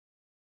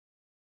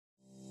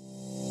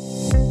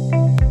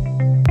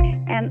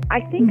I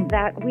think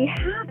that we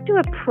have to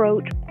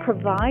approach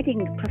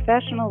providing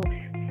professional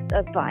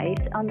advice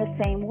on the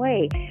same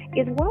way.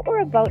 Is what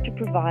we're about to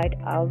provide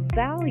of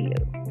value?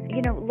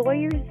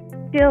 Lawyers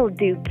still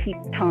do keep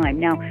time.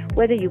 Now,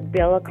 whether you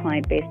bill a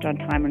client based on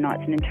time or not,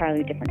 it's an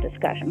entirely different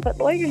discussion. But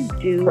lawyers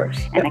do,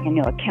 and I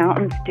know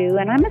accountants do,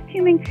 and I'm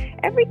assuming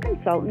every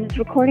consultant is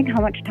recording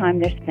how much time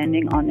they're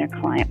spending on their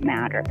client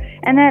matter,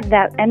 and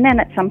then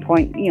at some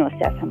point,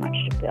 assess how much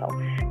to bill.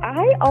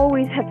 I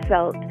always have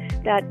felt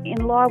that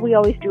in law we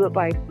always do it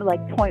by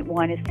point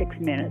 1 is 6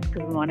 minutes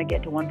because we want to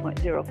get to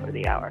 1.0 for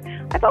the hour.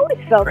 I've always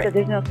felt that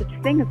there's no such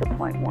thing as a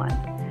point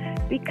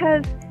 1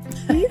 because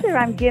either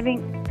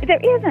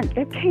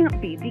there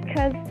can't be,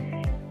 because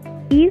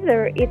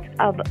either it's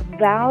of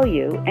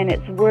value and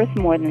it's worth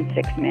more than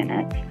 6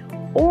 minutes,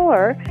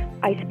 or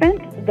I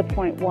spent the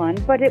point 1,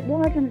 but it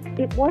wasn't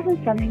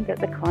something that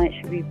the client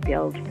should be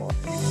billed for.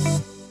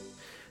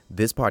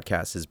 This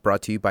podcast is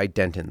brought to you by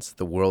Dentons,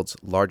 the world's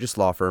largest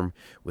law firm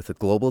with a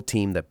global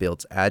team that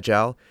builds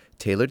agile,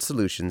 tailored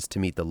solutions to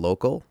meet the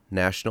local,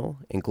 national,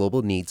 and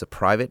global needs of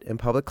private and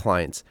public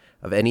clients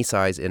of any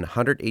size in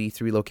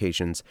 183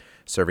 locations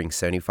serving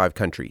 75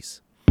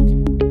 countries.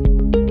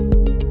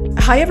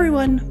 Hi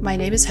everyone, my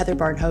name is Heather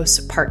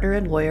Barnhouse, partner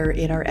and lawyer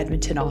in our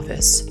Edmonton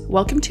office.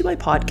 Welcome to my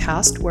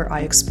podcast where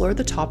I explore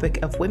the topic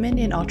of women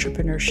in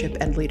entrepreneurship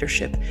and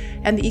leadership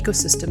and the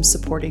ecosystem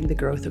supporting the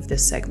growth of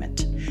this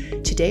segment.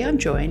 Today I'm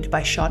joined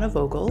by Shauna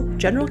Vogel,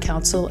 General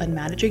Counsel and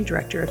Managing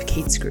Director of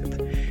Cates Group.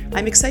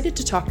 I'm excited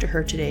to talk to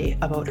her today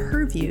about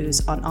her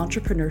views on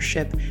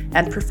entrepreneurship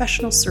and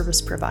professional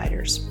service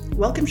providers.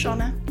 Welcome,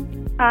 Shauna.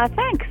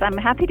 Thanks. I'm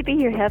happy to be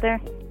here, Heather.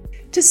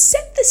 To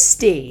set the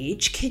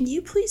stage, can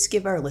you please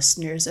give our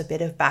listeners a bit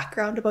of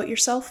background about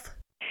yourself?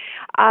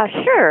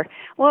 Sure.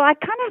 Well, I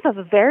kind of have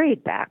a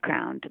varied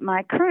background.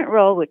 My current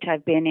role, which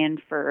I've been in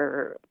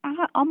for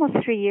almost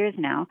 3 years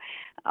now,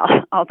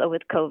 although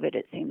with COVID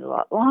it seems a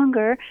lot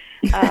longer,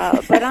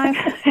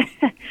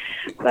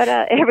 but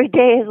every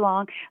day is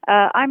long.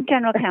 I'm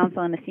General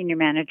Counsel and a Senior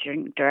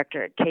Managing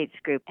Director at Cates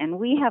Group, and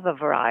we have a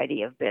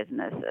variety of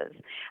businesses.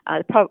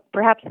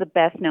 Perhaps the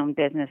best-known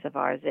business of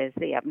ours is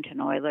the Edmonton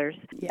Oilers.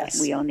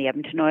 Yes. We own the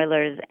Edmonton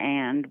Oilers,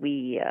 and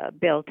we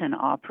built and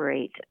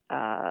operate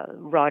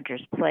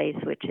Rogers Place,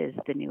 which is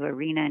the new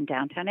arena in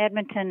downtown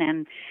Edmonton,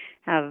 and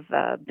have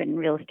been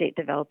real estate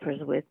developers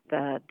with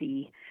the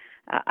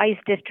Ice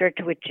District,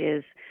 which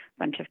is a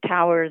bunch of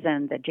towers,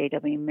 and the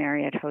JW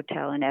Marriott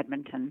Hotel in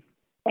Edmonton.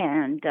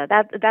 And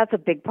that's a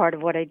big part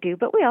of what I do.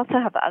 But we also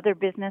have other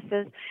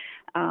businesses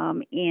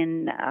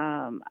in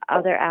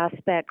other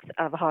aspects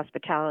of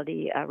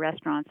hospitality,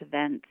 restaurants,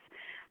 events,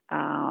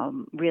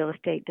 real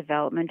estate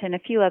development, and a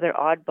few other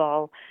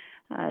oddball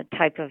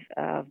type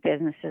of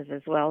businesses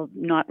as well,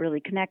 not really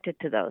connected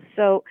to those.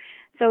 So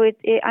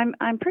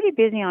I'm pretty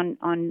busy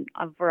on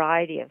a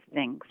variety of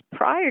things.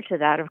 Prior to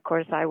that, of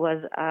course, I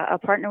was a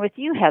partner with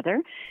you,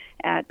 Heather,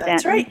 at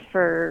Dentons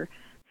for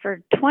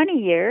 20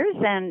 years,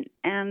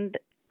 and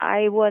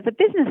I was a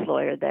business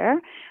lawyer there,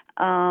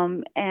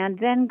 and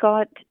then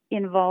got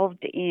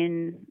involved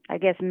in,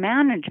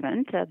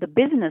 management, the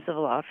business of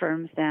law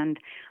firms, and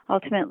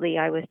ultimately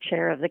I was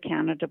chair of the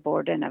Canada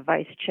Board and a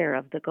vice chair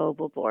of the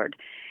Global Board.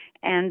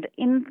 And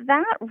in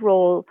that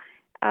role,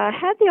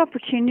 had the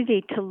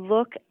opportunity to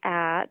look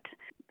at,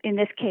 in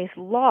this case,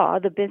 law,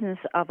 the business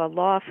of a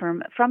law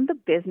firm from the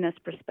business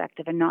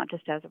perspective and not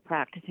just as a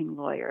practicing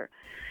lawyer.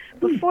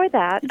 Before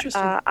that,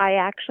 I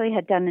actually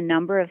had done a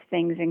number of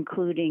things,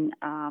 including,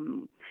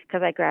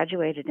 because I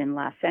graduated in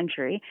last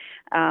century,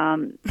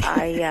 I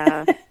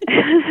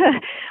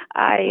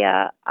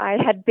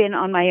had been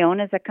on my own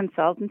as a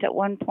consultant at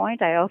one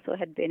point. I also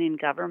had been in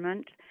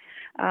government.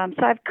 So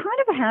I've kind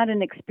of had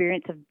an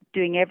experience of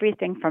doing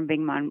everything from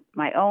being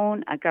my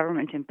own, a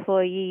government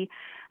employee,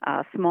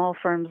 small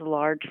firms,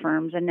 large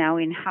firms, and now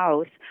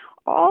in-house,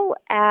 all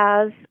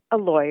as a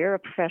lawyer, a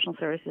professional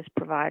services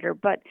provider.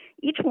 But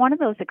each one of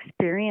those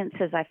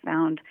experiences I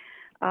found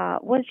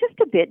was just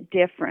a bit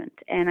different.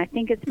 And I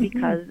think it's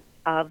because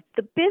of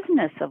the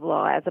business of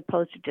law as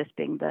opposed to just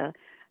being the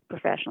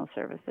professional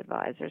service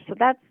advisor. So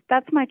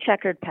that's my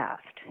checkered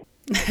past.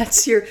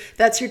 That's your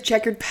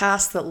checkered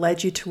past that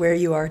led you to where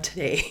you are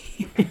today.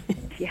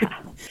 Yeah.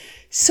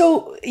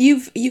 So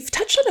you've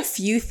touched on a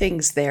few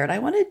things there, and I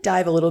want to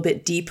dive a little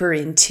bit deeper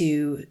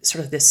into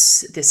sort of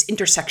this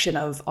intersection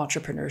of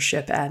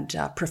entrepreneurship and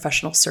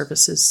professional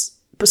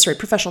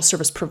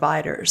service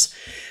providers.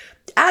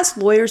 As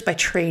lawyers by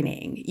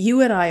training,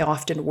 you and I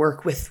often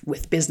work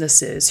with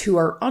businesses who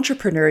are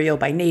entrepreneurial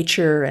by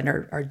nature and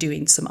are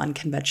doing some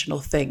unconventional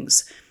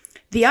things.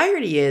 The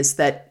irony is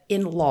that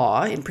in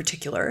law, in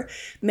particular,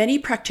 many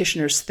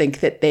practitioners think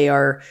that they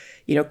are,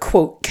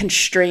 quote,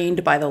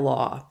 constrained by the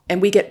law,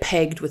 and we get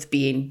pegged with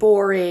being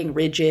boring,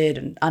 rigid,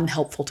 and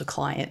unhelpful to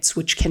clients,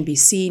 which can be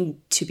seen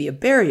to be a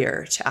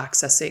barrier to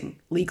accessing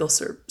legal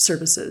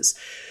services.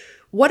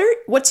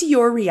 What's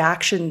your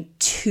reaction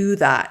to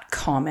that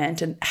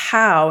comment, and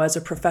how, as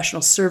a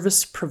professional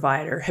service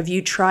provider, have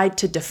you tried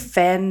to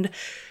defend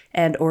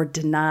and or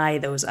deny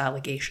those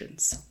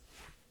allegations?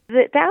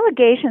 The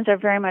allegations are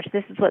very much,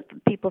 this is what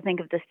people think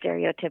of the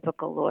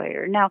stereotypical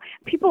lawyer. Now,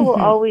 people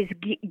will always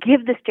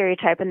give the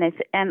stereotype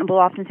and will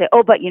often say,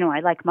 oh, but, I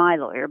like my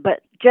lawyer.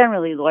 But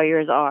generally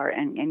lawyers are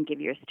and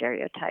give you a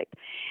stereotype.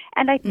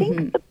 And I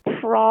think the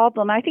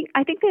problem, I think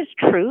there's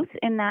truth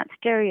in that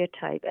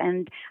stereotype.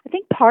 And I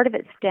think part of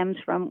it stems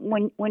from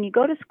when you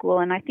go to school,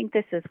 and I think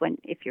this is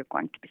if you're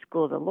going to be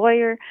schooled a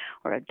lawyer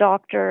or a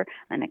doctor,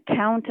 an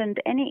accountant,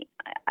 any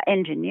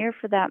engineer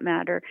for that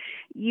matter,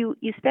 you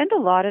spend a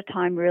lot of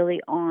time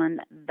really on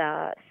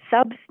the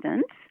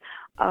substance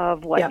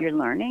of what you're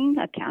learning,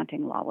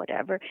 accounting, law,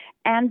 whatever,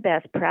 and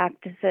best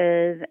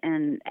practices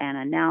and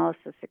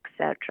analysis,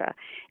 etc.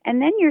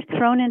 And then you're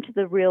thrown into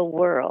the real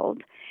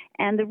world.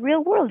 And the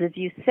real world, as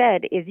you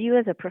said, is you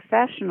as a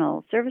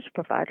professional service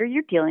provider,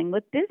 you're dealing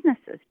with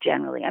businesses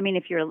generally. I mean,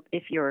 if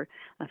you're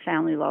a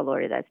family law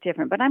lawyer, that's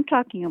different. But I'm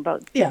talking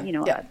about,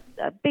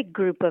 a big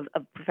group of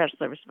professional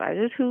service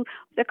providers who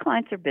their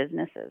clients are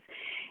businesses.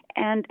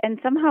 And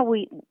somehow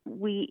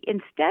we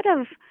instead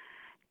of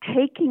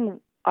taking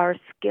our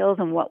skills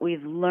and what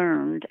we've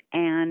learned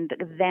and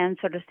then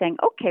sort of saying,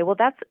 okay, well,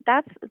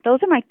 those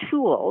are my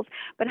tools,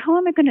 but how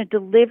am I going to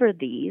deliver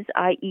these,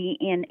 i.e.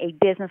 in a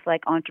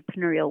business-like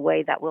entrepreneurial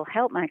way that will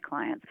help my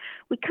clients?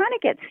 We kind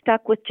of get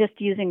stuck with just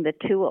using the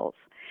tools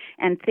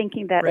and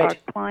thinking that our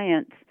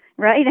clients,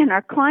 and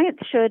our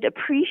clients should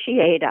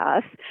appreciate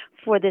us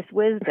for this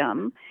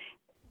wisdom.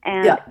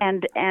 And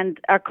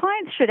our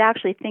clients should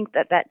actually think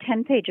that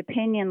 10-page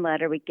opinion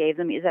letter we gave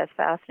them is as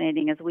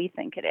fascinating as we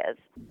think it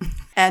is.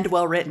 And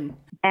well written.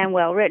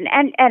 And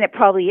it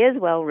probably is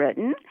well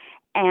written,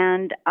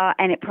 and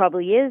it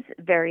probably is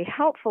very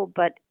helpful,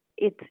 but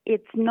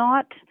it's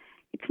not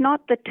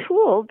the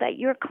tool that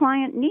your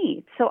client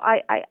needs. So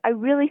I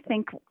really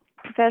think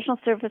professional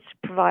service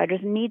providers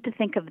need to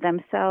think of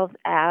themselves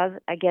as,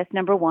 I guess,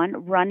 number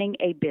one, running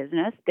a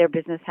business. Their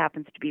business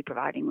happens to be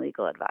providing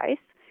legal advice.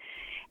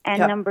 And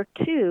number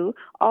two,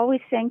 always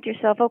saying to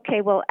yourself,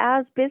 okay, well,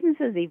 as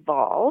businesses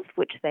evolve,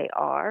 which they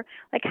are,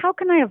 like how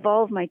can I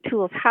evolve my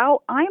tools?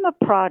 How I'm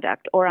a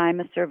product or I'm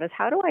a service,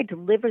 how do I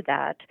deliver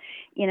that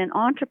in an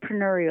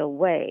entrepreneurial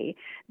way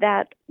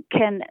that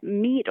can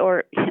meet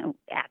or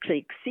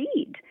actually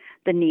exceed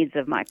the needs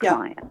of my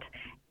client?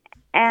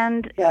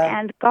 And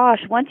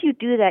gosh, once you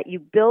do that, you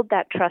build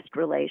that trust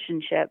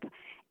relationship,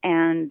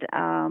 and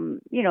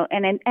and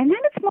then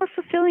it's a more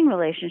fulfilling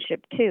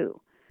relationship too.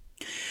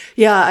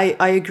 Yeah,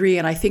 I agree,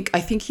 and I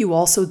think you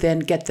also then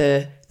get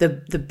the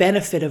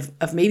benefit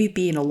of maybe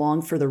being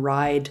along for the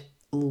ride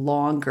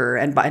longer,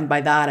 and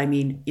by that I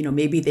mean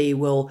maybe they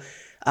will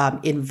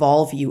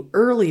involve you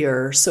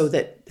earlier so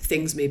that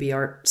things maybe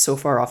aren't so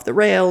far off the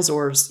rails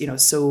or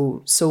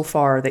so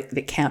far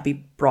that can't be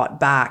brought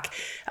back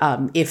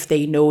if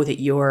they know that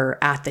you're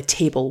at the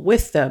table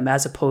with them,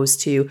 as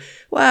opposed to,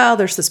 well,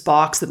 there's this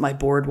box that my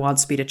board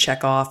wants me to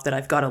check off that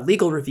I've got a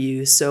legal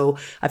review, so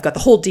I've got the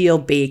whole deal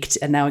baked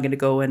and now I'm going to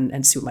go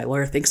and see what my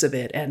lawyer thinks of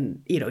it.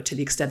 And to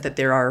the extent that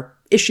there are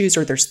issues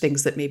or there's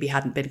things that maybe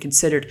hadn't been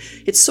considered,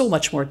 it's so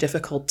much more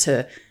difficult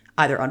to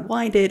either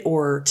unwind it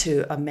or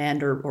to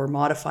amend or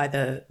modify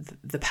the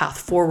path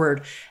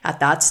forward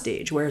at that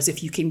stage. Whereas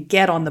if you can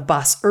get on the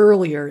bus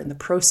earlier in the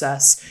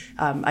process,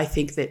 I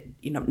think that,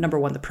 number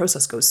one, the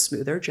process goes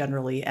smoother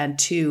generally. And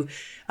two,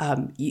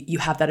 you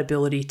have that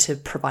ability to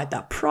provide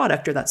that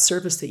product or that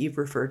service that you've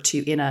referred to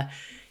in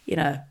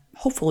a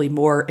hopefully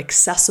more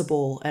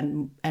accessible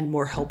and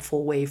more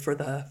helpful way for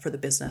the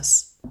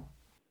business.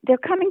 They're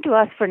coming to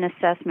us for an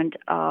assessment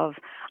of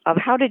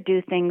how to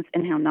do things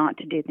and how not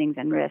to do things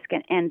and risk.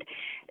 And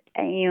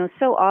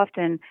so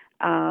often,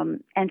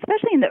 and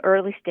especially in the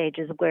early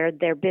stages where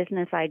their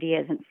business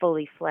idea isn't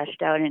fully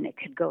fleshed out and it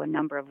could go a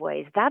number of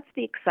ways, that's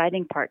the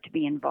exciting part, to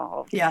be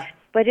involved. Yeah.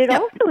 But it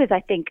also is,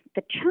 I think,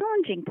 the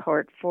challenging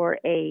part for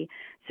a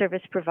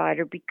service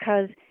provider,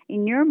 because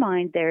in your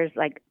mind there's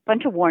like a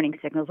bunch of warning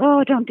signals.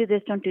 Oh, don't do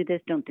this, don't do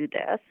this, don't do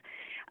this.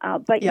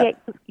 But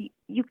yet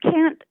you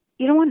can't.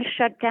 You don't want to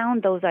shut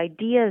down those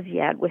ideas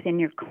yet within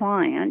your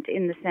client,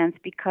 in the sense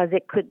because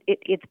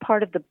it's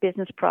part of the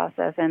business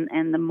process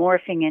and the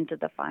morphing into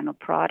the final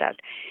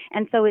product.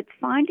 And so it's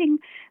finding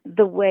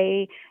the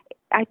way,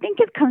 I think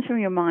it comes from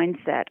your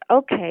mindset.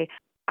 Okay,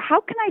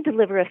 how can I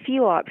deliver a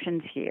few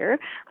options here?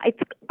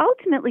 It's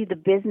ultimately the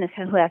business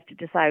who has to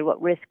decide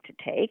what risk to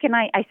take. And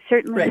I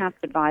certainly have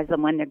to advise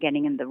them when they're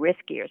getting in the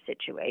riskier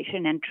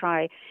situation and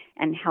try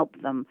and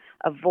help them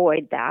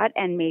avoid that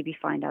and maybe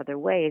find other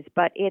ways.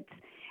 But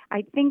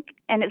I think,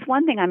 and it's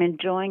one thing I'm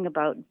enjoying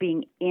about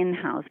being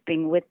in-house,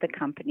 being with the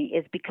company,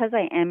 is because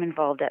I am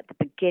involved at the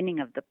beginning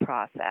of the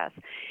process.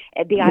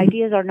 The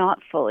ideas are not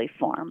fully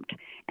formed,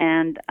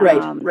 and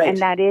and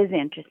that is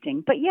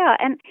interesting. But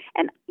and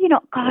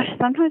gosh,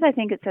 sometimes I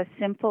think it's as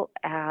simple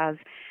as,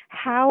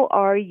 how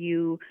are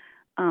you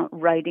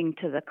writing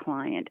to the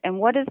client, and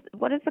what does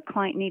the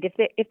client need?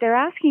 If they're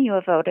asking you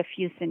about a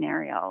few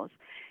scenarios,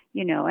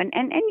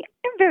 and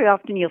very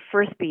often you'll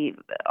first be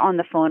on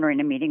the phone or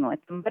in a meeting with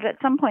them, but at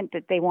some point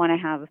that they want to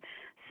have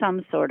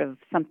some sort of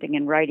something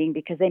in writing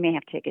because they may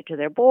have to take it to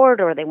their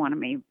board or they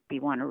maybe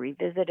want to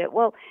revisit it.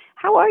 Well,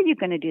 how are you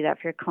going to do that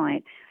for your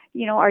client?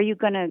 Are you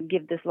going to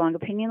give this long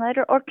opinion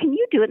letter, or can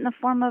you do it in the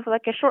form of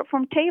like a short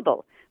form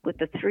table with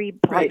the three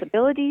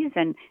possibilities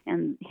and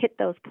hit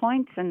those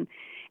points? And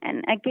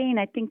again,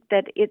 I think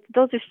that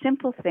those are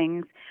simple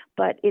things,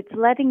 but it's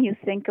letting you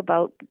think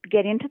about,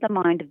 get into the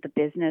mind of the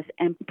business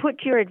and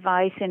put your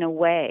advice in a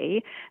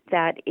way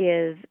that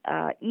is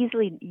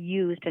easily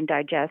used and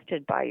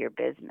digested by your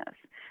business.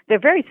 They're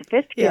very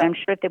sophisticated. Yeah. I'm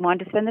sure if they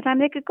wanted to spend the time,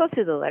 they could go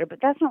through the letter, but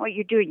that's not what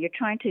you're doing. You're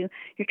trying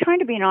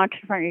to be an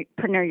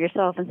entrepreneur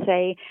yourself and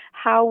say,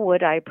 how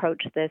would I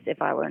approach this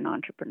if I were an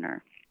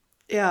entrepreneur?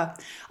 Yeah,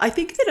 I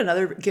think that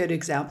another good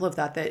example of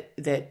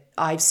that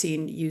I've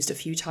seen used a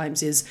few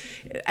times is,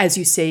 as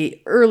you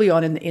say, early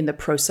on in the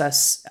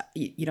process,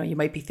 you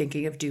might be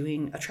thinking of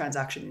doing a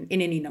transaction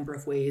in any number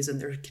of ways, and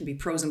there can be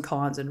pros and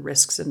cons and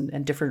risks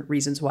and different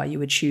reasons why you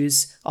would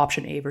choose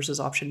option A versus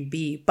option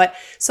B. But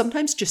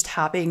sometimes just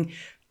having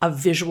a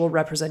visual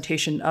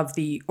representation of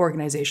the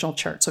organizational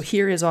chart. So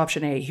here is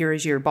option A, here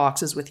is your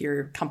boxes with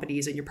your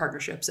companies and your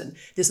partnerships, and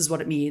this is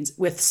what it means,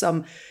 with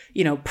some,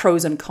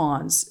 pros and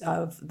cons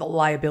of the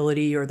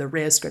liability or the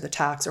risk or the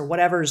tax or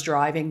whatever is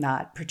driving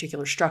that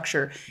particular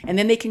structure. And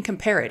then they can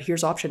compare it.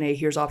 Here's option A,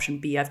 here's option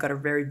B. I've got a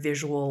very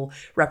visual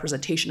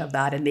representation of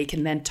that. And they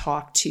can then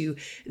talk to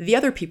the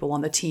other people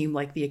on the team,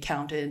 like the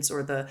accountants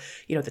or the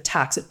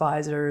tax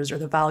advisors or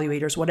the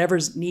valuators,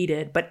 whatever's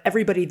needed. But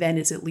everybody then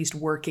is at least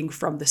working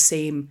from the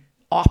same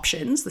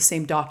options, the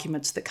same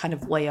documents that kind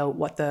of lay out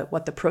what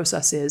the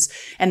process is.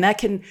 And that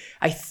can,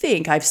 I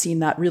think I've seen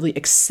that really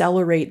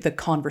accelerate the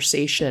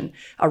conversation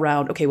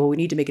around, okay, well, we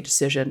need to make a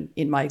decision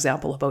in my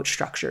example about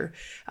structure.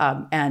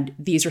 And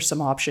these are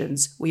some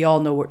options. We all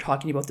know we're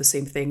talking about the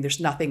same thing.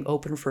 There's nothing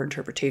open for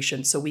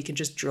interpretation. So we can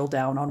just drill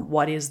down on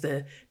what is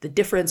the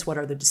difference, what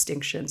are the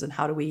distinctions, and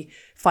how do we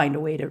find a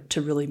way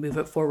to really move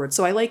it forward.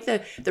 So I like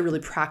the really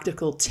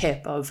practical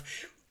tip of,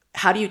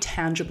 how do you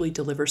tangibly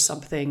deliver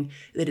something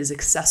that is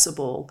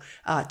accessible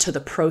to the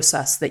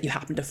process that you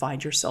happen to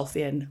find yourself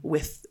in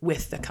with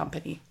the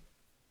company?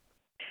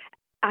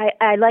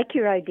 I like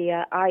your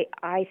idea.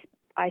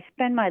 I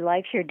spend my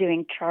life here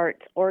doing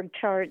charts, org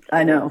charts.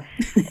 I know.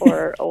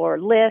 or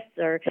lists,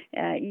 or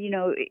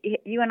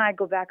you and I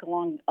go back a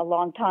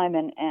long time,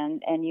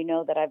 and you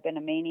know that I've been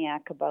a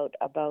maniac about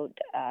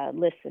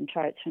lists and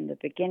charts from the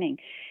beginning.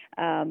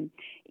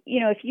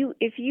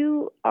 If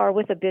you are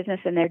with a business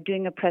and they're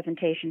doing a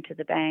presentation to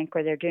the bank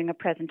or they're doing a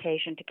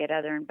presentation to get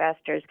other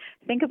investors,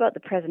 think about the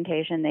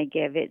presentation they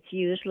give. It's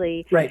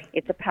usually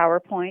It's a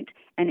PowerPoint,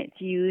 and it's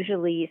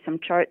usually some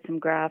charts, some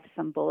graphs,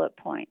 some bullet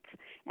points,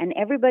 and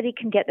everybody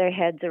can get their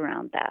heads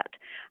around that.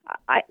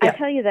 I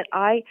tell you that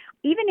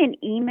even in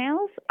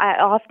emails, I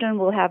often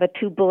will have a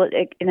 2-bullet,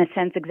 in a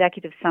sense,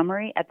 executive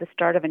summary at the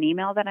start of an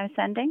email that I'm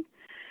sending.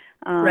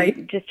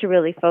 Just to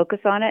really focus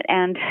on it.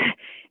 And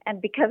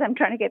because I'm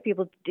trying to get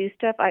people to do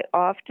stuff, I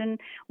often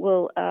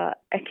will,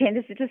 again,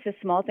 this is just a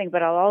small thing,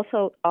 but I'll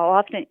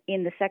often,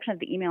 in the section of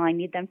the email I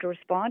need them to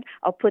respond,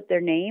 I'll put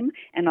their name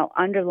and I'll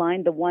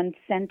underline the one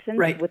sentence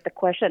with the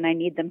question I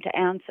need them to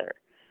answer.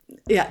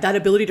 Yeah, that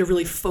ability to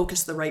really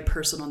focus the right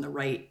person on the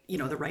right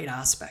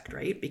aspect,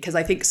 right? Because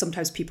I think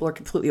sometimes people are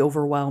completely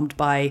overwhelmed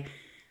by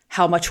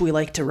how much we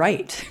like to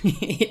write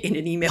in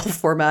an email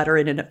format or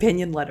in an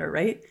opinion letter,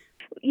 right?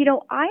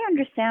 I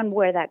understand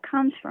where that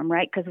comes from,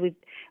 right? Because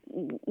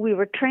we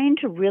were trained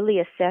to really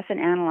assess and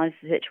analyze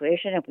the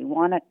situation, and we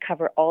want to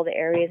cover all the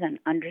areas and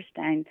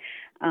understand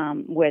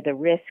where the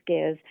risk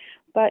is.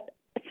 But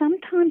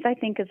sometimes I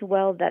think as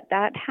well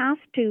that has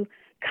to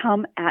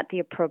come at the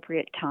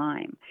appropriate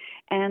time.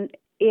 And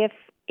if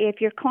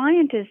your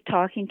client is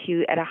talking to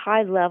you at a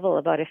high level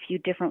about a few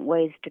different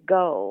ways to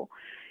go,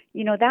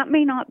 that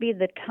may not be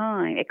the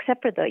time,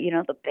 except for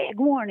the big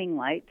warning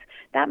lights.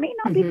 That may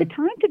not be the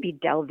time to be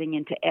delving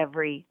into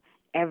every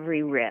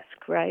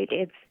risk, right?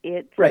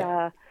 It's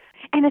right.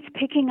 And it's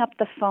picking up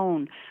the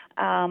phone.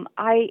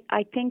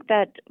 I think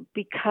that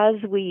because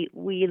we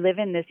live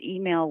in this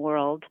email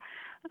world,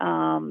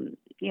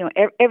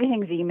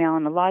 everything's email,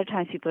 and a lot of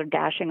times people are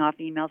dashing off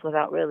emails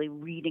without really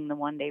reading the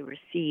one they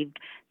received.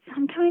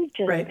 Sometimes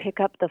just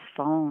pick up the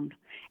phone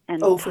and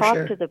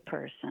talk to the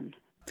person.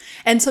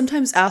 And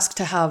sometimes ask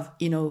to have,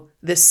 the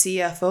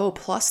CFO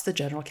plus the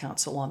general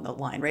counsel on the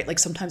line, right? Like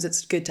sometimes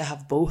it's good to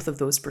have both of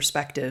those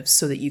perspectives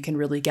so that you can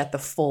really get the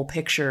full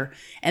picture.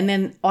 And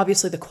then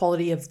obviously the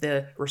quality of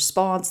the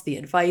response, the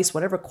advice,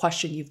 whatever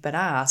question you've been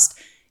asked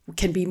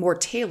can be more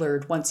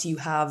tailored once you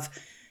have,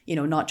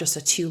 not just a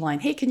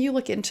 2-line, hey, can you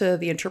look into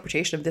the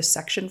interpretation of this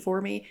section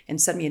for me and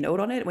send me a note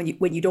on it?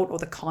 When you don't know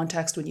the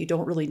context, when you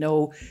don't really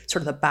know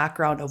sort of the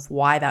background of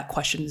why that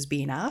question is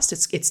being asked,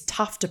 it's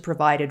tough to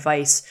provide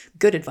advice,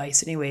 good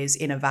advice anyways,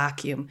 in a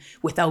vacuum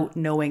without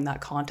knowing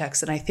that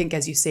context. And I think,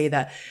 as you say,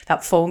 that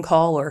phone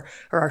call or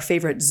our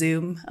favorite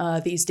Zoom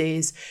these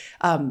days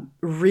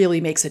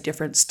really makes a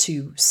difference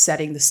to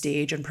setting the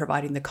stage and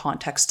providing the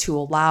context to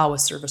allow a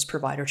service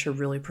provider to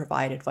really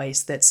provide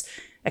advice that's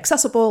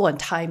accessible and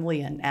timely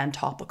and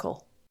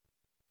topical.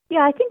 Yeah,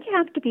 I think you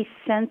have to be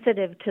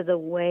sensitive to the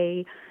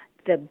way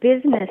the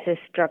business is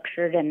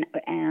structured,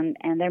 and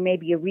there may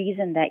be a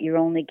reason that you're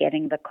only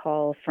getting the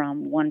call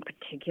from one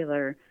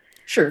particular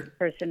Sure.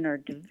 person or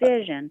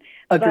division.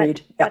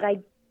 Agreed.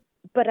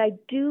 But I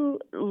do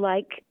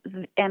like,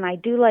 and I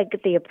do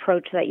like the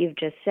approach that you've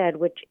just said,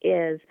 which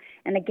is,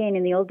 and again,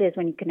 in the old days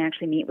when you can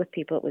actually meet with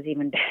people, it was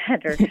even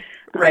better.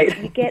 Right.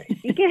 You get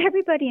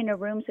everybody in a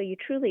room, so you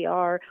truly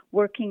are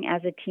working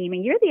as a team,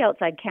 and you're the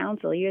outside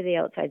counsel, you're the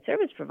outside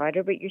service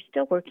provider, but you're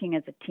still working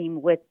as a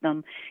team with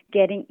them,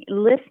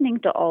 listening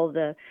to all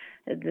the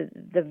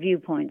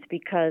viewpoints,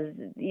 because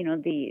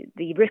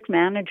the risk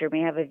manager may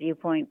have a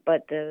viewpoint,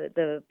 but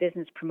the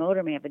business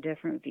promoter may have a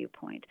different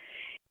viewpoint.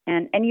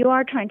 And you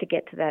are trying to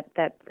get to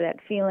that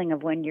feeling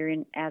of when you're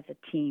in as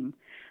a team,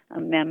 a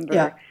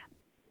member,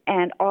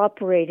 and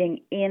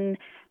operating in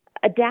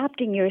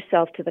adapting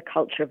yourself to the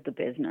culture of the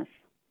business.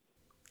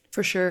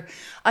 For sure.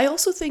 I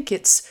also think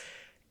it's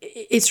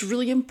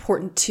really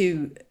important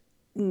to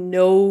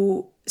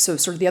know, so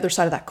sort of the other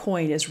side of that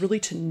coin is really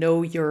to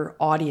know your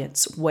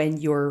audience when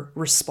you're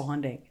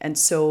responding. And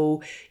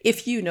so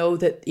if you know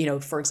that,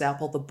 for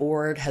example, the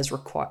board has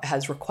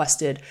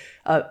requested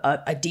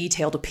a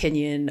detailed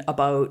opinion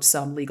about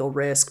some legal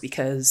risk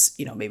because,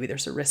 maybe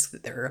there's a risk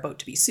that they're about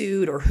to be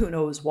sued or who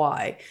knows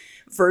why,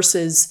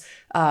 versus,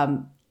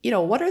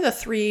 what are the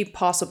three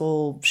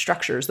possible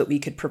structures that we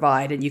could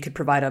provide? And you could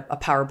provide a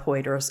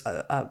PowerPoint or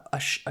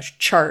a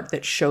chart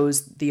that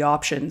shows the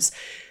options.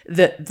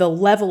 The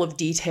level of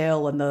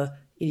detail and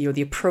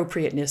the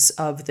appropriateness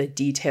of the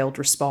detailed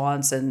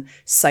response and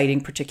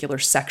citing particular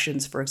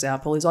sections, for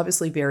example, is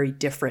obviously very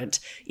different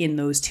in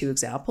those two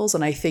examples.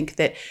 And I think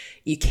that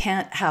you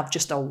can't have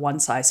just a one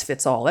size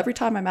fits all. Every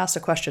time I'm asked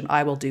a question,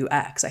 I will do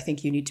X. I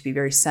think you need to be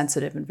very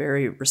sensitive and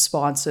very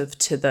responsive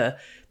to the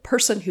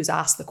person who's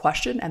asked the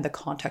question and the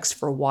context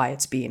for why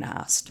it's being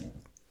asked.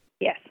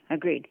 Yes,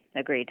 agreed.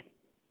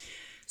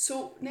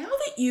 So now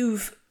that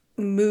you've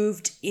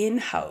moved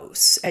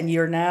in-house and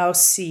you're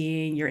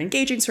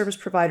engaging service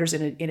providers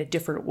in a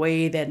different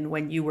way than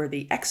when you were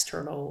the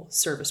external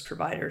service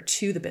provider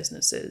to the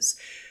businesses,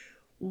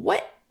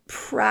 what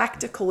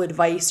practical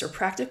advice or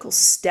practical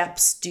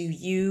steps do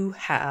you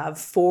have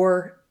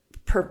for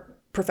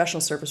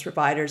professional service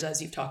providers,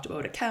 as you've talked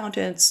about,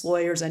 accountants,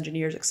 lawyers,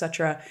 engineers,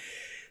 etc.,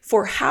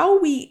 for how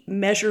we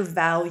measure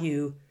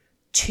value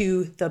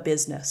to the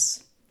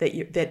business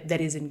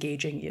that is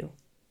engaging you?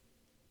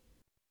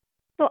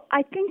 So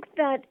I think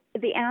that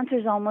the answer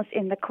is almost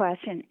in the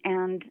question.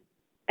 And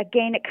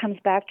again, it comes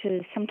back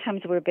to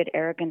sometimes we're a bit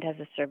arrogant as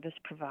a service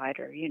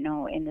provider, in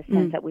the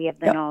sense that we have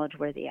the knowledge,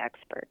 we're the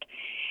expert.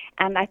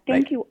 And I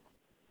think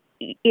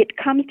it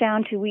comes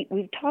down to,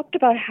 we've talked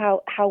about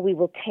how we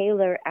will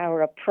tailor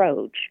our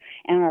approach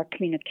and our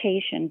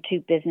communication to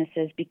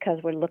businesses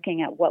because we're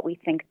looking at what we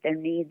think their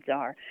needs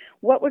are.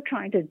 What we're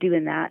trying to do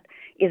in that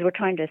is we're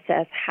trying to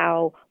assess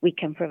how we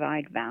can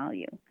provide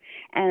value.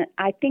 And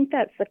I think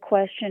that's the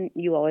question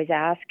you always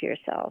ask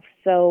yourself.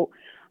 So,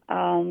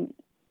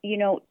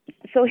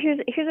 so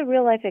here's a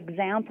real life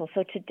example.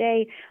 So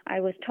today I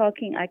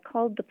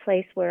called the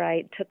place where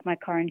I took my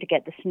car in to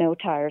get the snow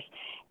tires,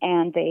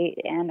 and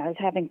I was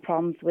having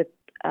problems with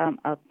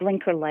a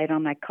blinker light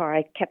on my car.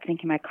 I kept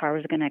thinking my car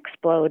was going to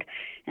explode,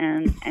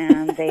 and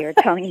they are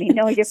telling me,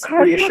 no, your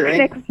car's not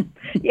going to.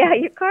 Yeah,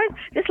 your car.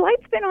 This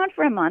light's been on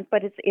for a month,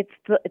 but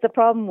it's a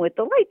problem with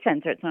the light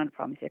sensor. It's not a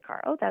problem with your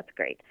car. Oh, that's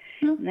great.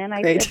 And then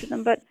I said to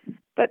them,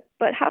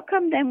 but how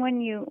come then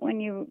when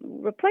you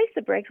replace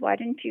the brakes, why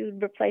didn't you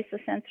replace the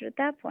sensor at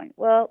that point?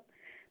 Well,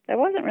 there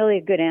wasn't really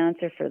a good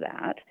answer for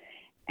that.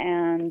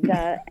 And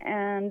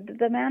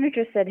the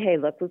manager said, hey,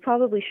 look, we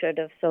probably should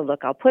have. So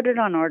look, I'll put it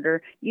on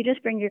order. You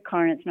just bring your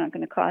car and it's not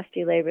going to cost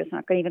you labor. It's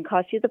not going to even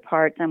cost you the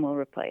parts, and we'll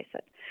replace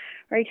it.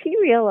 Right? He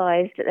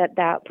realized at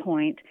that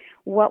point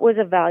what was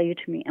of value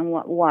to me and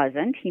what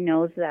wasn't. He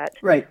knows that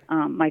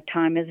my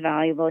time is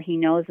valuable. He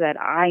knows that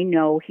I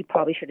know he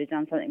probably should have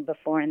done something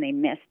before and they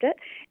missed it.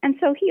 And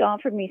so he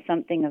offered me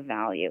something of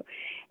value.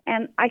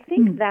 And I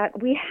think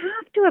that we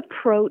have to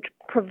approach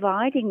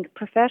providing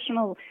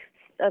professional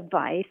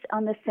advice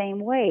on the same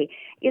way.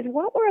 Is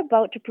what we're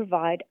about to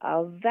provide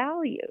of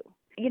value?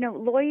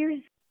 Lawyers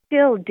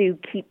still do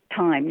keep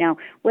time. Now,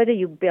 whether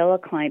you bill a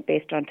client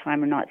based on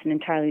time or not, it's an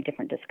entirely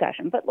different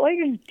discussion. But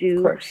lawyers do,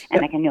 of course,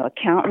 and I know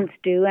accountants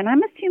do, and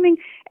I'm assuming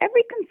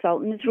every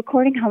consultant is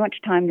recording how much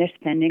time they're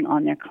spending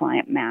on their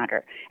client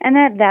matter, and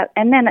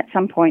then at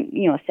some point,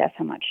 assess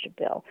how much to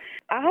bill.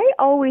 I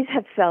always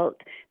have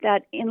felt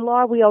that in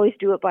law we always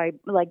do it by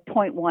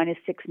point 1 is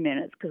 6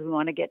 minutes because we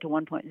want to get to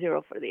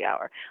 1.0 for the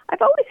hour.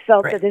 I've always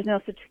felt that there's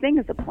no such thing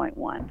as a point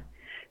 1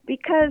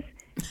 because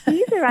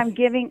either I'm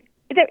giving.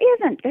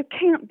 There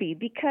can't be,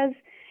 because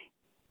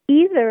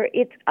either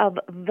it's of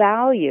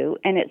value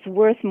and it's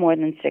worth more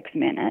than 6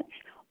 minutes,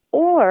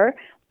 or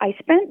I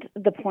spent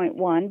the point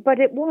 1,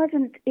 but it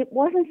wasn't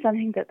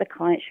something that the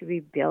client should be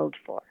billed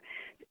for.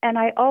 And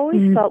I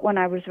always felt when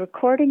I was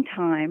recording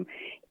time,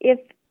 if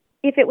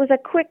if it was a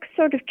quick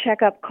sort of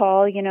checkup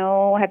call,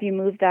 have you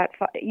moved that,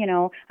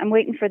 I'm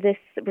waiting for this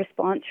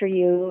response for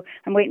you,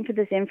 I'm waiting for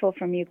this info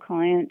from you,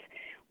 client.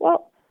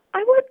 Well,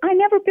 I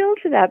never billed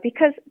for that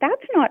because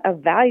that's not of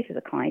value to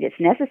the client. It's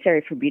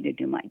necessary for me to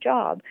do my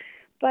job,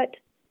 but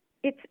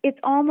it's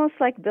almost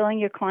like billing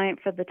your client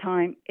for the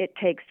time it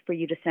takes for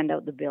you to send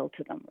out the bill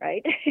to them,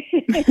 right?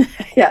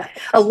 Yeah,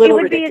 a little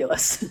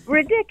ridiculous.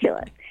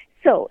 Ridiculous.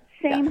 So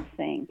same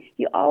thing.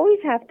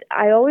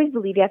 I always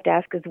believe you have to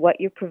ask is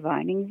what you're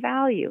providing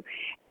value.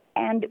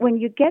 And when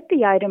you get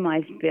the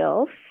itemized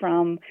bill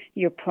from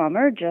your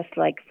plumber, just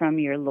like from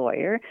your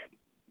lawyer,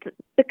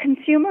 the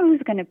consumer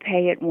who's going to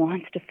pay it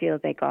wants to feel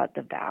they got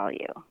the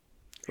value.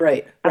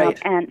 Right.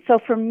 And so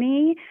for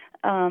me,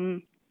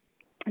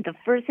 the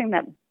first thing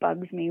that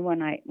bugs me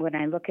when I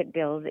look at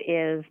bills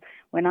is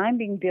when I'm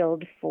being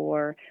billed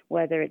for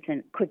whether it's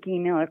a quick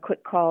email or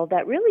quick call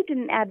that really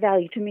didn't add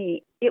value to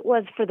me. It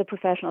was for the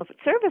professional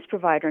service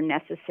provider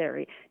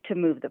necessary to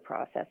move the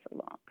process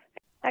along.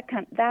 That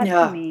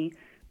to me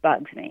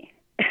bugs me.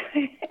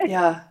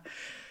 Yeah,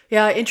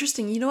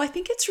 interesting. I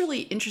think it's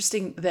really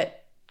interesting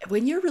that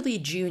when you're really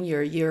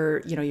junior,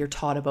 you're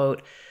taught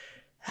about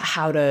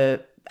how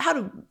to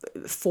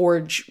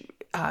forge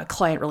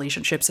client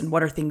relationships and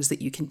what are things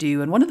that you can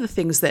do. And one of the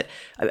things that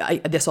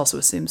this also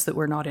assumes that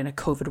we're not in a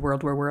COVID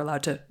world where we're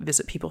allowed to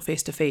visit people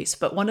face to face.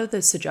 But one of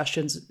the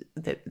suggestions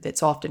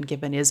that's often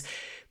given is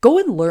go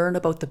and learn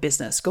about the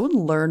business, go and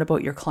learn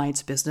about your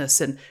client's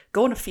business and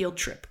go on a field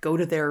trip, go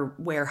to their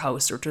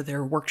warehouse or to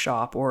their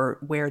workshop or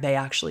where they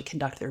actually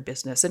conduct their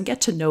business and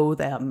get to know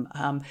them,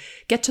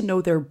 get to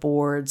know their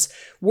boards,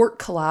 work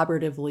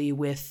collaboratively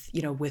with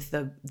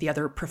the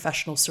other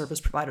professional service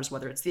providers,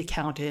 whether it's the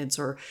accountants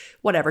or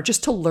whatever,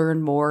 just to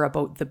learn more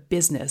about the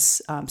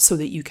business so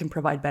that you can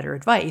provide better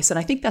advice. And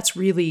I think that's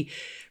really,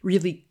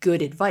 really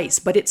good advice,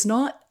 but it's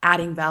not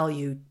adding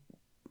value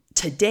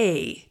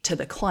today to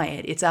the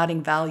client. It's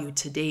adding value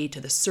today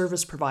to the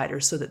service provider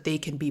so that they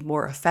can be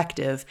more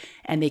effective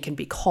and they can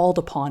be called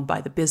upon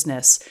by the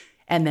business.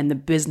 And then the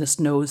business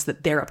knows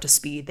that they're up to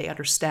speed. They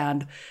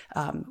understand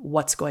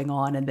what's going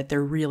on and that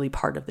they're really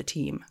part of the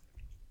team.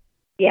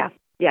 Yeah.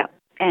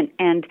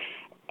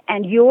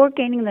 And you're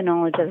gaining the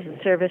knowledge as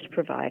a service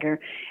provider,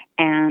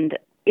 and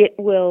it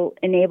will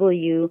enable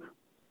you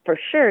for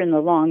sure in the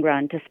long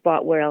run to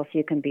spot where else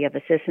you can be of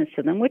assistance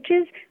to them, which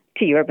is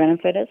to your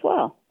benefit as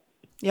well.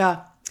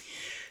 Yeah.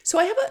 So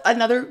I have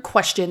another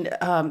question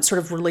sort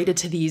of related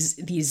to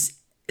these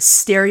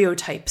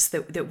stereotypes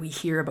that we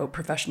hear about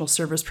professional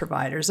service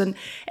providers. And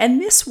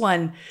this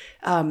one,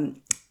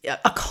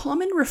 a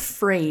common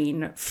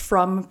refrain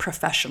from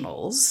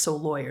professionals, so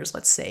lawyers,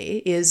 let's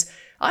say, is,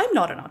 I'm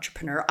not an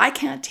entrepreneur. I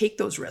can't take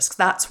those risks.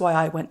 That's why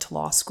I went to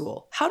law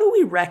school. How do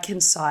we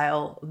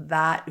reconcile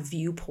that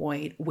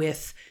viewpoint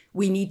with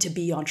we need to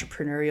be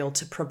entrepreneurial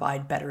to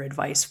provide better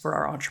advice for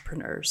our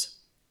entrepreneurs?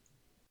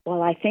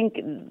 Well, I think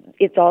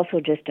it's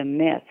also just a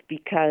myth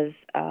because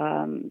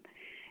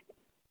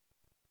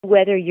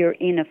whether you're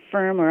in a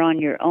firm or on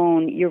your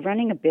own, you're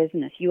running a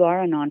business. You are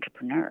an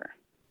entrepreneur.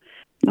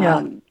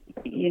 Yeah.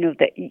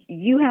 That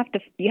you have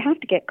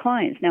to get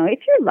clients. Now, if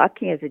you're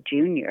lucky as a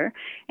junior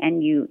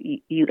and you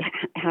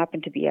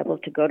happen to be able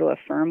to go to a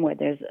firm where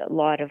there's a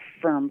lot of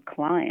firm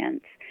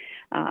clients,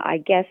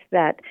 I guess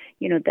that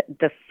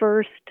the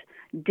first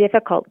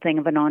difficult thing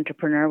of an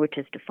entrepreneur, which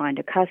is to find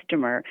a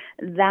customer,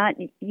 that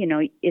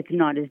it's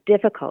not as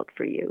difficult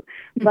for you.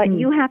 But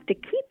you have to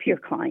keep your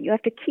client. You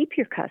have to keep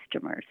your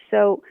customers.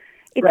 So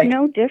it's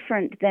no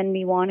different than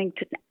me wanting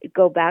to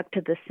go back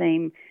to the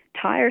same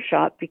tire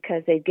shop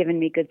because they've given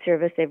me good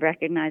service, they've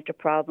recognized a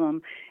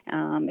problem,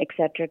 et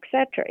cetera, et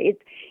cetera.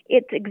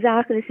 It's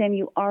exactly the same.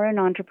 You are an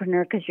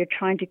entrepreneur because you're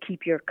trying to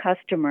keep your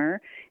customer,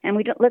 and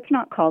let's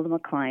not call them a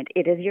client.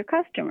 It is your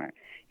customer.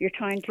 You're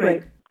trying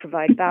to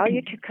provide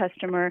value to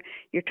customer.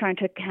 You're trying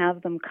to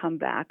have them come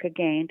back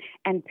again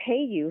and pay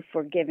you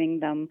for giving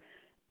them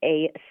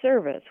a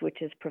service,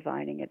 which is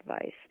providing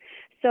advice.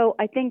 So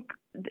I think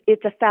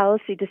it's a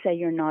fallacy to say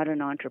you're not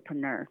an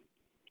entrepreneur.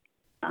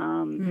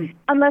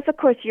 Unless, of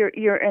course,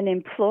 you're an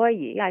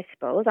employee, I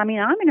suppose. I mean,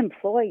 I'm an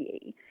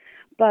employee,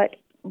 but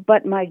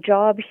my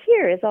job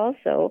here is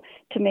also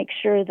to make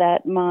sure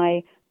that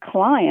my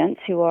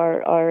clients, who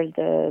are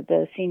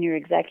the senior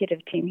executive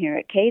team here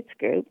at Cates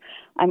Group,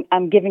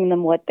 I'm giving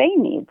them what they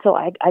need. So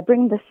I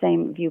bring the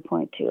same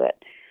viewpoint to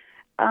it.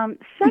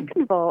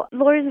 Second of all,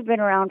 lawyers have been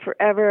around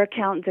forever,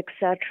 accountants,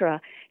 etc.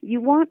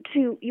 You want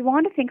to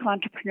think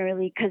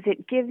entrepreneurially because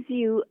it gives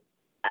you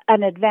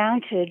an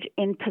advantage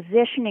in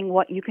positioning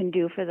what you can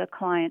do for the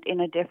client in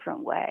a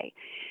different way.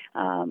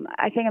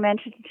 I think I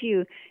mentioned to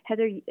you,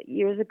 Heather,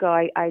 years ago,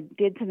 I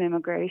did some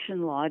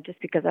immigration law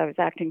just because I was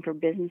acting for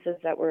businesses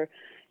that were,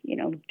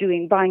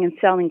 buying and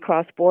selling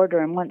cross-border.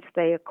 And once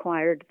they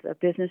acquired the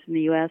business in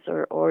the U.S.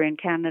 or in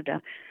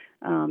Canada,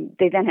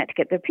 they then had to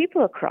get their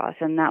people across,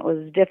 and that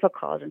was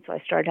difficult. And so I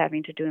started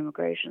having to do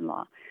immigration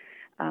law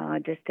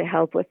just to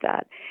help with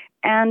that.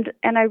 And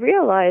I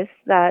realized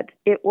that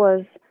it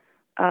was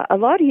a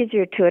lot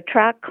easier to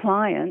attract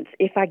clients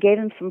if I gave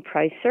them some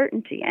price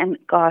certainty. And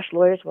gosh,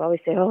 lawyers will always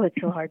say, oh, it's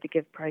so hard to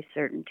give price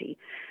certainty.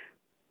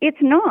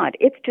 It's not.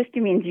 It just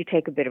means you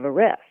take a bit of a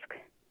risk.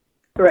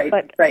 Right,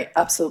 right,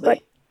 absolutely.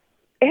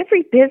 But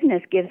every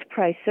business gives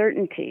price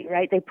certainty,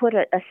 right? They put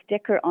a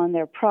sticker on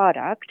their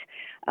product.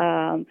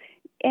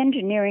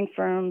 Engineering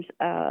firms,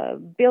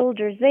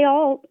 builders, they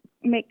all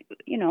make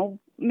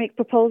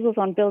proposals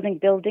on building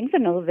buildings. I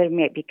know there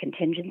might be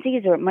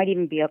contingencies, or it might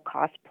even be a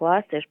cost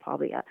plus. There's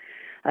probably a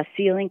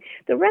ceiling.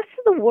 The rest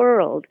of the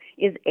world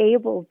is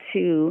able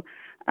to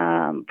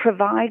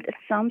provide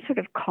some sort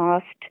of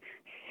cost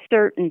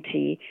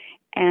certainty,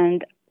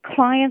 and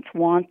clients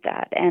want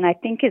that. And I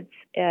think it's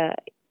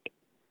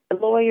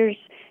lawyers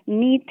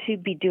need to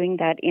be doing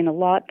that in a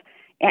lot,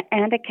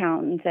 and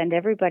accountants and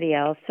everybody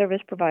else,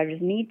 service providers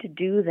need to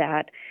do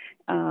that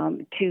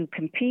to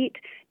compete.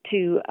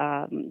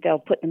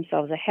 They'll put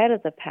themselves ahead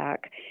of the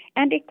pack,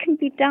 and it can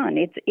be done.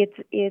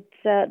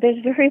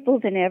 There's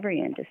variables in every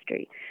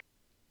industry.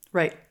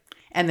 Right.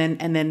 And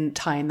then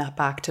tying that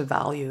back to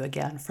value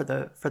again for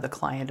the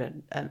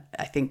client, and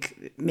I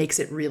think makes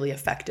it really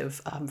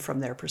effective from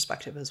their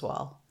perspective as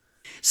well.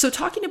 So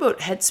talking about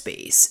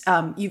Headspace,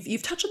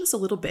 you've touched on this a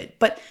little bit,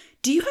 but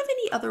do you have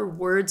any other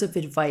words of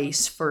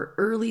advice for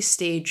early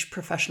stage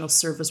professional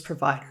service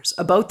providers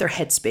about their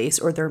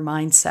headspace or their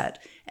mindset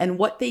and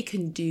what they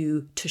can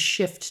do to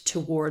shift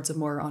towards a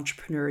more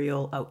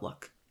entrepreneurial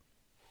outlook?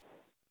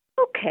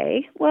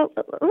 Okay, well,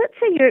 let's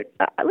say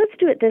let's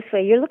do it this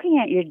way. You're looking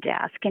at your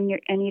desk and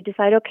you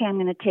decide, okay, I'm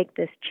going to take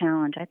this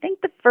challenge. I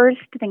think the first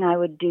thing I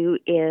would do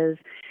is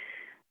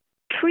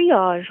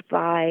triage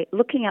by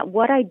looking at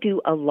what I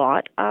do a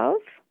lot of,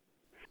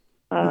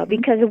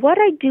 because what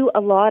I do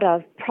a lot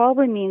of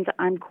probably means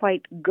I'm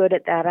quite good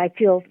at that. I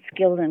feel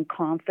skilled and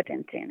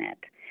confident in it.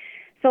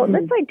 So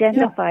let's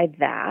identify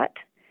that,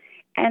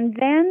 and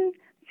then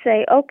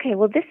say, okay,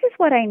 well, this is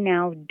what I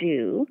now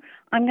do.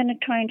 I'm going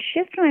to try and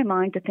shift my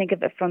mind to think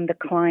of it from the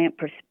client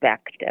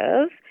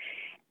perspective.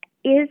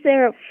 Is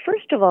there,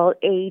 first of all,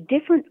 a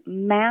different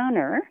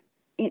manner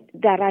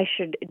that I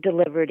should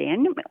deliver it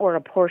in, or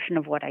a portion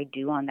of what I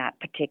do on that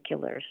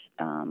particular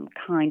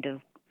kind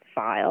of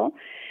file?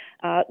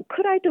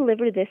 Could I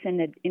deliver this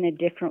in a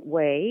different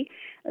way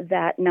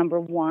that, number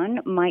one,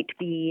 might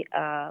be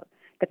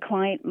the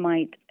client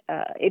might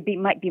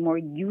be more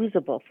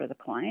usable for the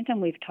client,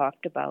 and we've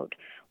talked about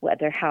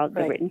how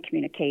the written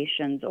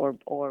communications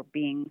or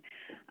being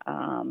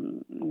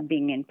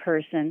in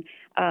person.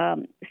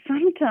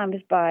 Sometimes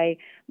by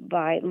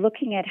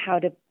looking at how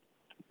to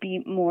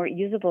be more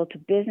usable to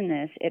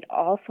business, it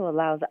also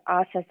allows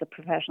us as the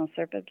professional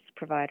service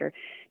provider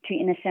to,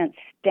 in a sense,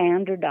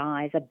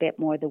 standardize a bit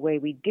more the way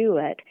we do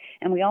it.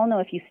 And we all know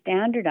if you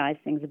standardize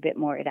things a bit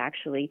more, it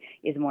actually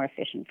is more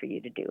efficient for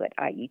you to do it,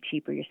 i.e.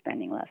 cheaper, you're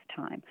spending less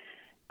time.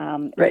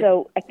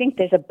 So I think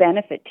there's a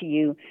benefit to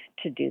you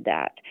to do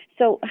that.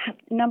 So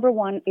number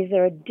one, is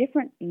there a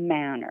different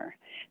manner?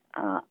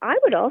 I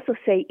would also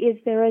say, is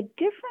there a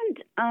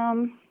different,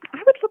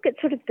 I would look at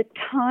sort of the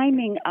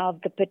timing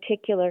of the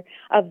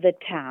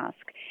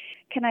task.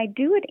 Can I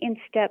do it in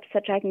steps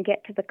such I can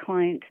get to the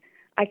client?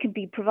 I could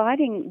be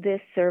providing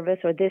this service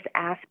or this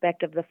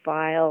aspect of the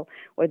file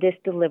or this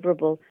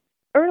deliverable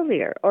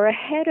earlier or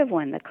ahead of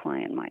when the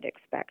client might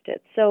expect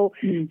it. So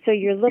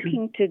you're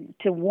looking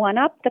to one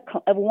up the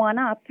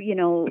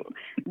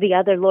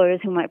other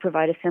lawyers who might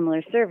provide a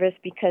similar service,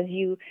 because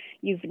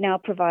you've now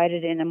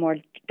provided in a more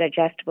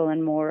digestible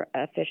and more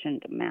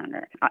efficient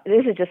manner.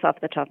 This is just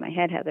off the top of my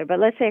head, Heather, but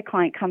let's say a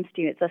client comes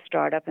to you, it's a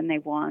startup, and they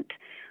want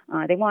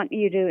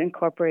you to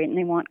incorporate, and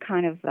they want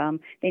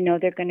they know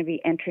they're going to be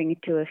entering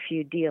into a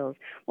few deals.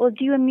 Well,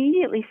 do you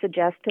immediately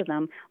suggest to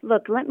them,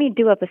 look, let me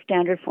do up a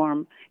standard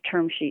form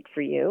term sheet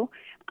for you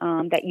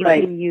that you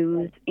can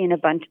use in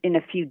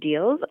a few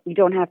deals? You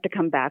don't have to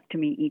come back to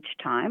me each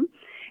time,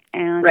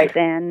 and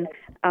then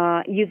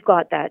you've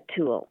got that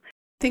tool.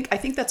 I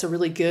think that's a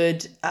really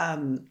good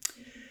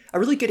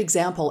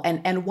example,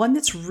 and one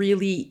that's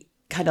really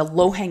kind of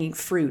low-hanging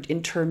fruit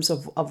in terms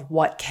of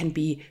what can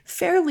be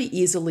fairly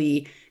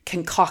easily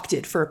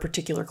concocted for a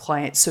particular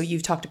client. So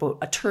you've talked about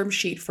a term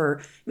sheet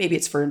for, maybe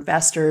it's for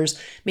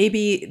investors,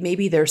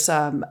 maybe there's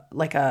an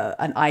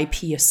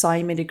IP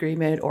assignment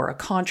agreement or a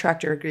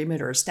contractor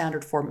agreement or a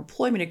standard form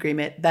employment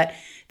agreement that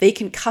they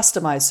can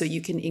customize, so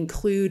you can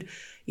include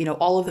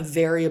all of the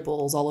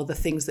variables, all of the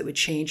things that would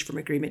change from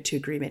agreement to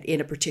agreement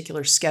in a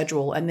particular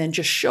schedule, and then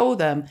just show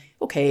them,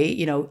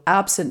 okay,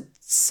 absent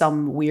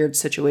some weird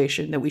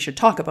situation that we should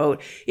talk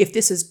about, if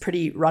this is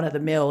pretty run of the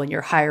mill and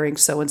you're hiring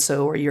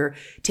so-and-so or you're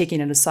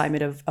taking an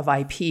assignment of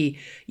IP,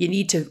 you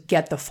need to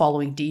get the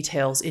following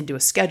details into a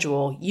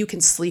schedule. You can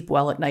sleep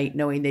well at night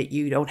knowing that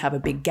you don't have a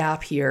big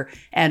gap here,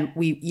 and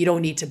you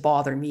don't need to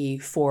bother me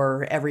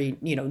for every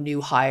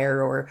new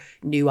hire or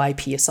new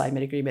IP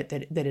assignment agreement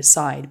that is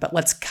signed. But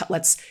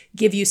let's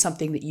give you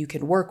something that you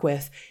can work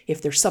with.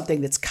 If there's something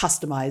that's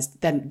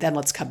customized, then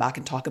let's come back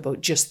and talk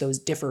about just those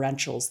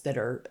differentials that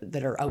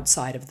are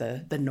outside of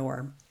the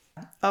norm.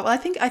 Well, I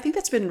think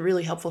that's been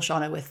really helpful,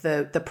 Shauna, with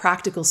the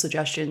practical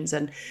suggestions.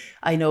 And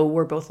I know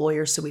we're both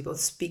lawyers, so we both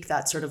speak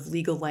that sort of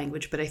legal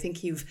language. But I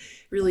think you've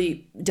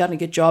really done a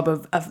good job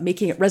of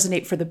making it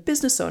resonate for the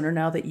business owner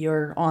now that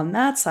you're on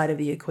that side of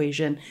the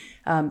equation.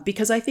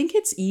 Because I think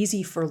it's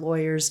easy for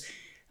lawyers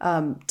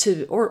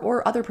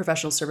or other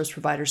professional service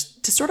providers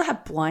to sort of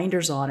have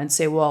blinders on and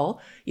say,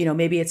 well,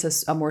 maybe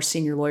it's a more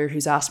senior lawyer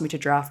who's asked me to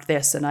draft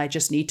this and I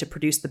just need to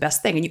produce the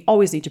best thing. And you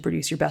always need to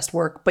produce your best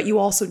work, but you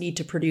also need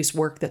to produce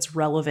work that's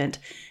relevant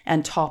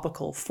and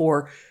topical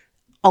for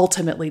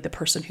ultimately the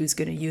person who's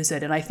going to use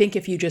it. And I think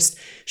if you just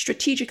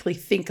strategically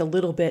think a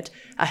little bit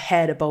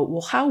ahead about,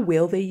 well, how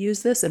will they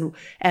use this? And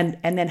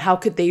then how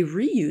could they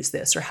reuse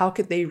this, or how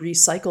could they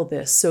recycle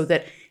this so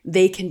that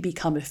they can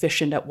become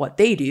efficient at what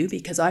they do,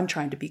 because I'm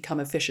trying to become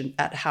efficient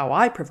at how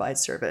I provide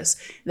service,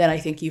 then I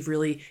think you've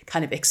really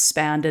kind of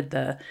expanded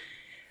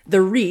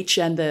the reach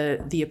and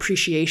the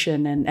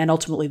appreciation and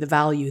ultimately the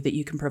value that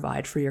you can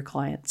provide for your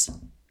clients.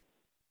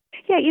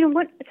 Yeah, you know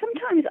what?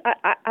 Sometimes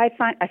I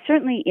find,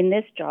 certainly in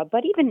this job,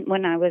 but even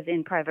when I was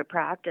in private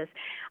practice,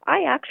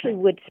 I actually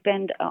would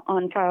spend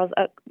on files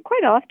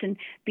quite often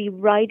be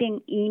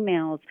writing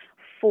emails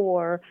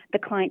for the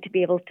client to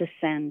be able to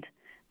send,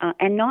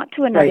 and not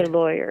to another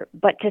lawyer,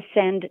 but to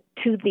send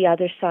to the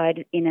other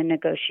side in a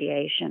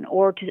negotiation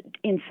or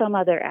in some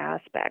other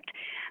aspect,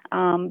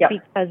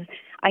 because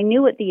I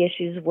knew what the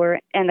issues were,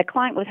 and the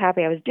client was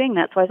happy I was doing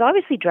that. So I was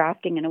obviously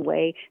drafting in a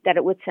way that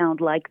it would sound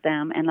like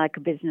them and like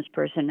a business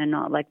person and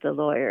not like the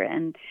lawyer.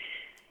 And,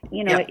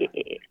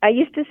 I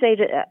used to say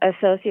to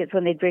associates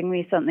when they'd bring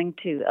me something,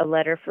 to a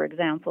letter, for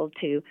example,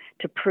 to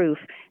proof,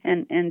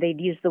 and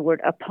they'd use the word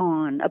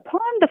upon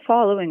the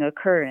following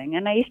occurring.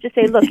 And I used to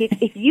say, look,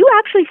 if you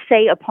actually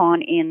say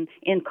upon in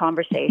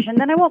conversation,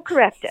 then I won't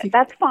correct it.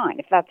 That's fine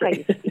if that's how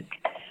you speak.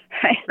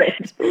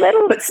 Right?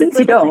 But since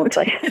you don't.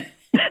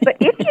 But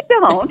if you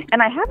don't,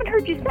 and I haven't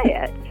heard you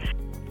say it.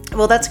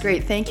 Well, that's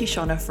great. Thank you,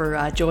 Shauna,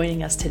 for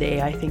joining us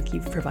today. I think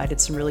you've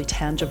provided some really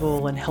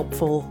tangible and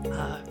helpful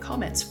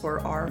comments for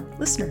our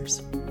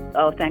listeners.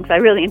 Oh, thanks. I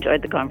really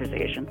enjoyed the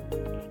conversation.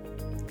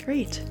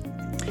 Great.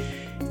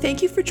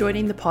 Thank you for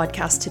joining the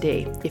podcast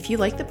today. If you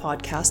like the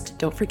podcast,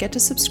 don't forget to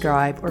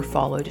subscribe or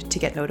follow to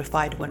get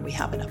notified when we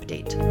have an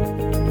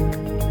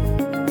update.